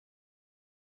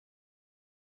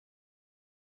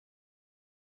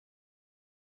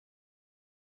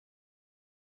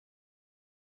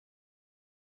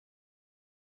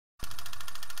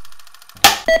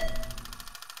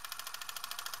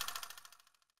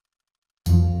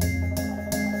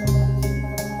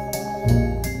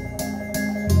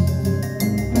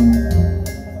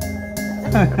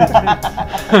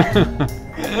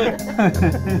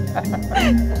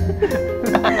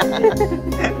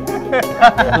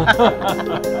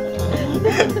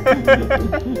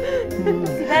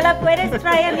Isabel, ¿puedes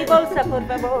traer mi bolsa, por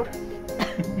favor?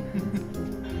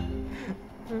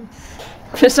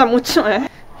 Pesa mucho, ¿eh?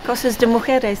 Cosas de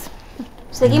mujeres.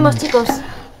 Seguimos, chicos.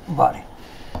 Vale.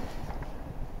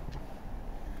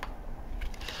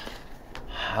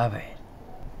 A ver.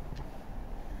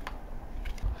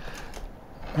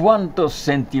 ¿Cuántos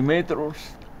centímetros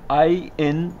hay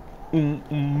en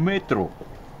un metro?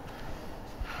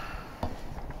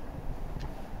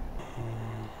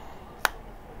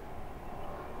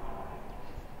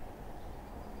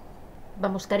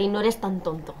 Vamos, Cari, no eres tan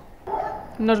tonto.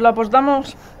 ¿Nos lo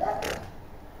apostamos?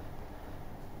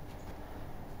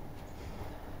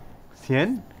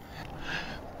 ¿100?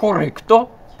 Correcto.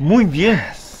 Muy bien.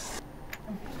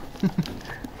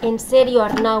 En serio,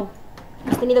 Arnau.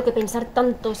 Has tenido que pensar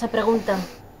tanto esa pregunta.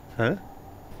 ¿Eh?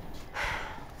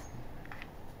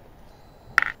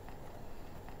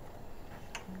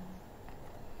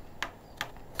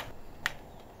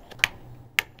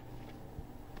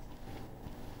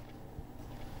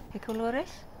 ¿Qué colores?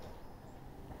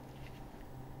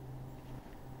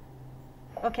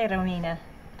 Ok, Romina.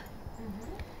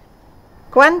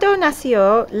 ¿Cuándo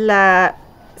nació la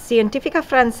científica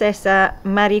francesa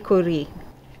Marie Curie?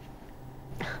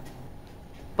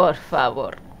 Por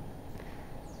favor.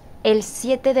 El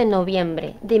 7 de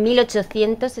noviembre de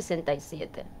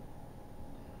 1867.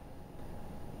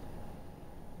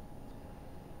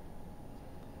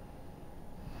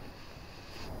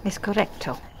 Es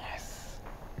correcto.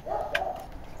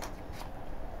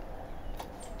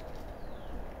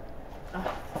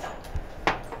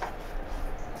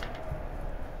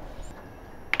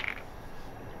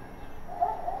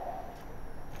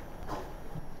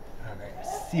 A ver,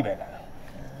 sí, verá.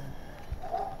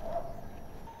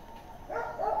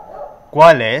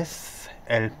 ¿Cuál es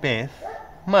el pez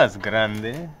más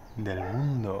grande del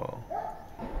mundo?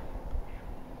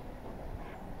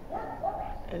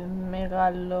 El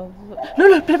megalodón...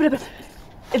 No, espera.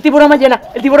 El tiburón ballena,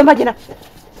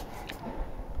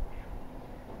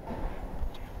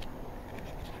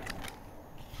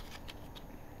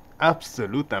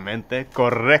 Absolutamente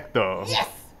correcto. Yes.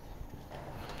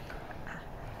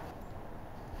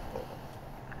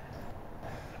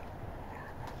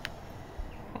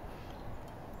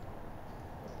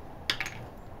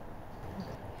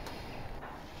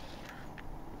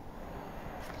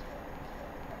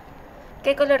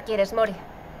 ¿Qué color quieres, Mori?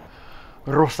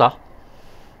 Rosa.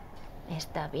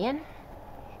 Está bien.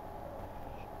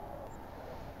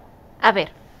 A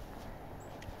ver.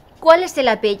 ¿Cuál es el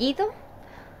apellido?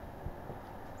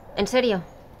 ¿En serio?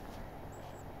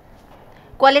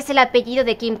 ¿Cuál es el apellido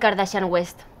de Kim Kardashian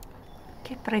West?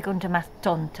 Qué pregunta más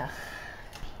tonta.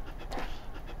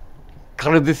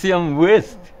 Kardashian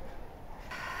West.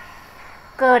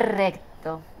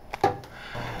 Correcto.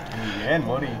 Muy bien,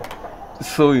 Mori.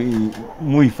 Soy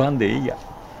muy fan de ella.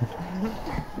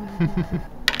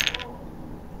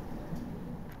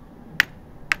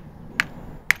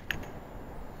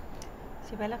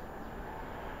 Isabel.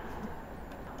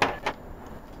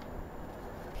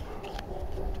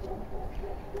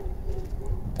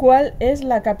 ¿Cuál es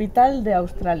la capital de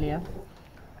Australia?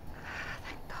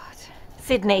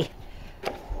 Sydney.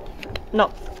 No,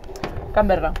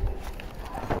 Canberra.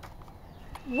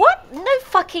 What? No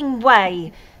fucking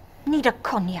way. Ni de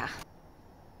coña.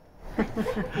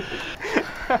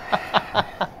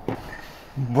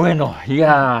 Bueno,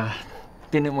 ya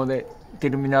tenemos de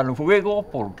terminar el juego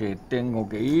porque tengo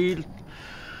que ir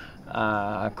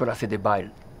a clase de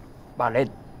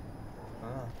ballet.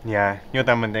 Ya, yo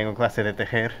también tengo clase de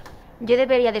tejer. Yo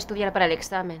debería de estudiar para el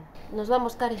examen. Nos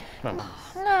vamos, Cari. Vamos.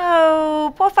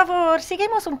 No, por favor,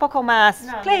 seguimos un poco más.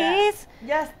 No, please.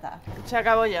 Ya está. Se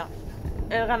acabó ya.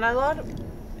 El ganador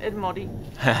es Mori.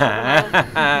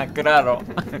 Claro.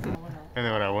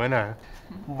 Enhorabuena.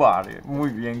 Vale, muy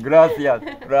bien, gracias.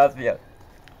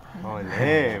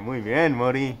 Olé, muy bien,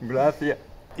 Mori. Gracias.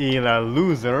 Y la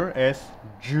loser es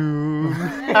June.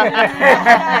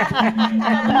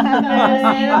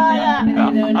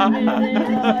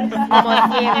 Como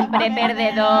siempre,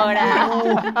 perdedora.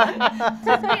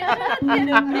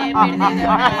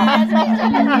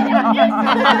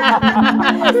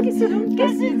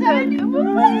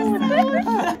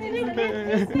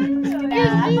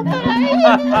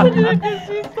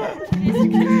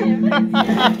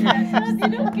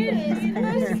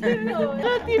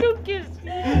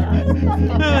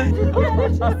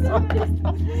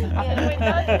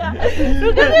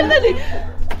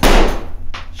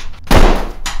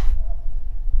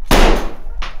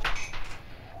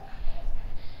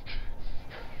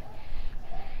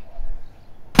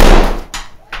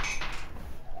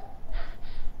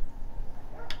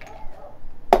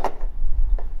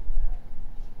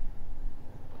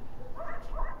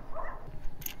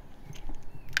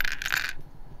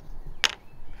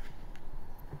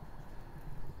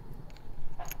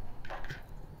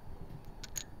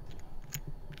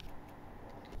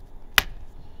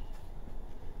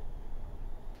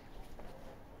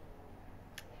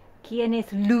 ¿Quién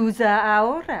es loser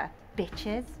ahora,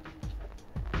 bitches?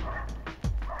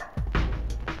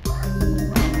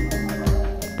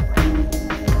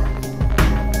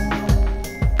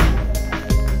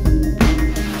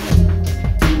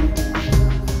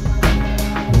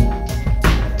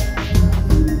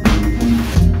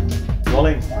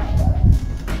 Rolling.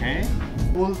 ¿Eh?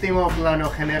 Último plano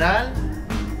general.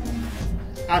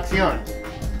 Acción.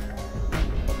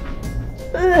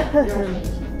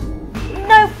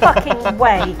 No fucking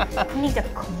way. Need a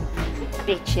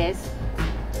bitches.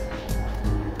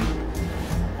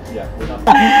 Yeah, we're not.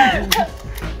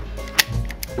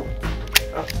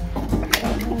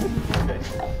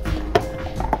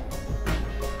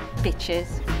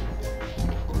 Bitches.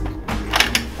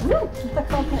 Quita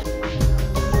coge.